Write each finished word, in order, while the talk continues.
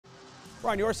We're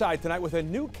on your side tonight with a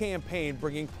new campaign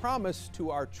bringing promise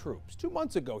to our troops. 2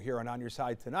 months ago here on Your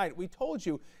Side Tonight, we told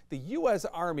you the U.S.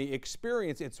 Army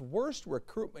experienced its worst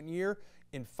recruitment year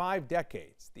in 5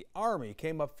 decades. The Army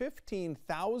came up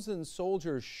 15,000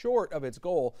 soldiers short of its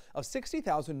goal of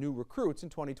 60,000 new recruits in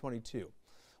 2022.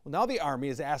 Well, now the Army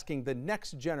is asking the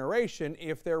next generation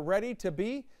if they're ready to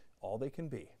be all they can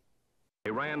be. They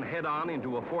ran head-on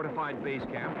into a fortified base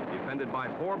camp defended by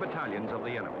 4 battalions of the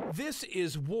enemy. This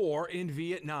is war in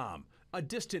Vietnam, a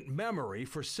distant memory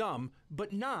for some,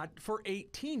 but not for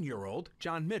 18-year-old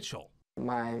John Mitchell.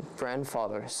 My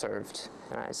grandfather served,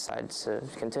 and I decided to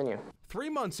continue. 3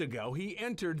 months ago, he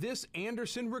entered this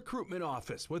Anderson recruitment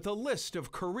office with a list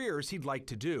of careers he'd like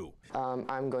to do.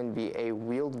 I'm going to be a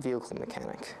wheeled vehicle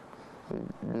mechanic.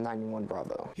 91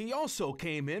 Bravo. He also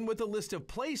came in with a list of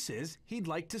places he'd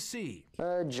like to see.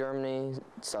 Germany,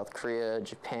 South Korea,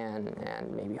 Japan,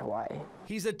 and maybe Hawaii.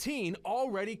 He's a teen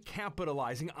already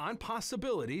capitalizing on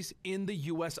possibilities in the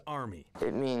U.S. Army.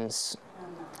 It means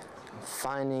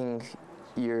finding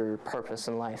your purpose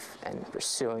in life and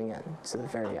pursuing it to the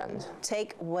very end.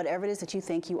 Take whatever it is that you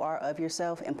think you are of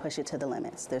yourself and push it to the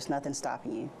limits. There's nothing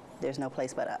stopping you. There's no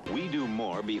place but up. We do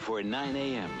more before 9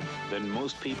 a.m. than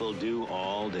most people do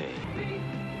all day.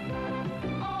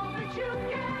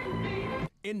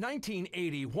 In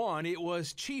 1981, it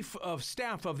was Chief of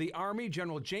Staff of the Army,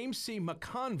 General James C.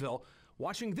 McConville,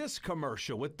 watching this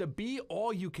commercial with the Be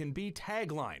All You Can Be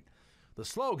tagline. The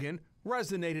slogan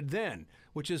resonated then,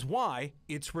 which is why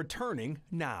it's returning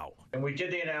now. And we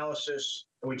did the analysis,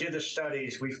 and we did the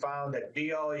studies. We found that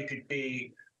Be All You Could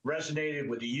Be resonated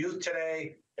with the youth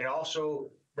today. It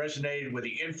also resonated with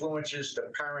the influences,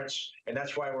 the parents, and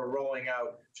that's why we're rolling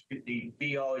out the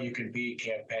Be All You Can Be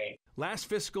campaign. Last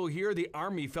fiscal year, the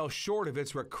Army fell short of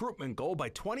its recruitment goal by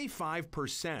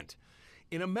 25%.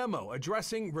 In a memo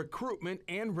addressing recruitment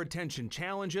and retention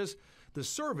challenges, the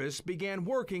service began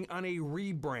working on a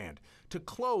rebrand to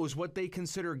close what they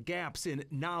consider gaps in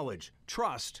knowledge,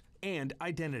 trust, and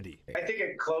identity. I think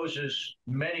it closes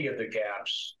many of the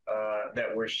gaps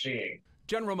that we're seeing.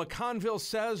 General McConville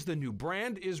says the new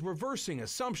brand is reversing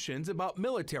assumptions about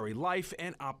military life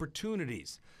and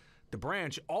opportunities. The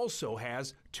branch also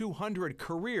has 200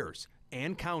 careers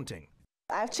and counting.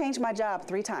 I've changed my job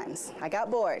 3 times. I got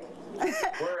bored.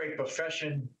 We're a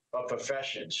profession of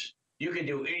professions. You can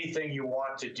do anything you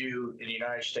want to do in the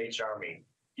United States Army.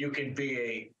 You can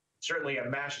be certainly a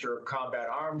master of combat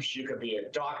arms. You can be a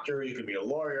doctor. You can be a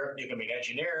lawyer. You can be an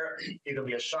engineer. You can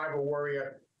be a cyber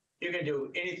warrior. You can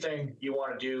do anything you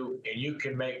want to do, and you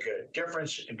can make a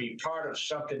difference and be part of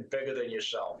something bigger than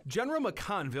yourself. General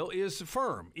McConville is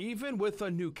firm. Even with a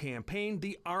new campaign,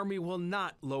 the Army will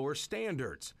not lower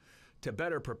standards. To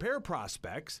better prepare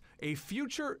prospects, a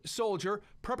future soldier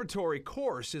preparatory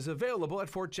course is available at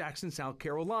Fort Jackson, South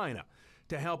Carolina,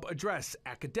 to help address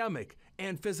academic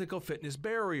and physical fitness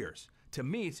barriers to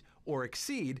meet or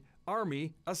exceed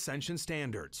Army Ascension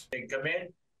standards. They come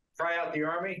in, try out the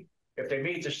Army. If they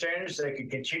meet the standards, they can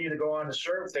continue to go on to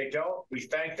serve. If they don't, we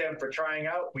thank them for trying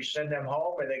out. We send them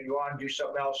home, and they can go on and do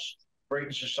something else great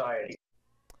in society.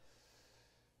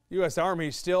 U.S.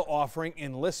 Army still offering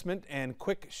enlistment and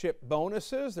quick ship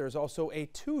bonuses. There's also a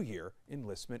 2-year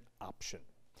enlistment option.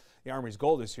 The Army's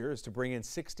goal this year is to bring in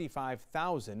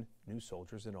 65,000 new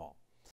soldiers in all.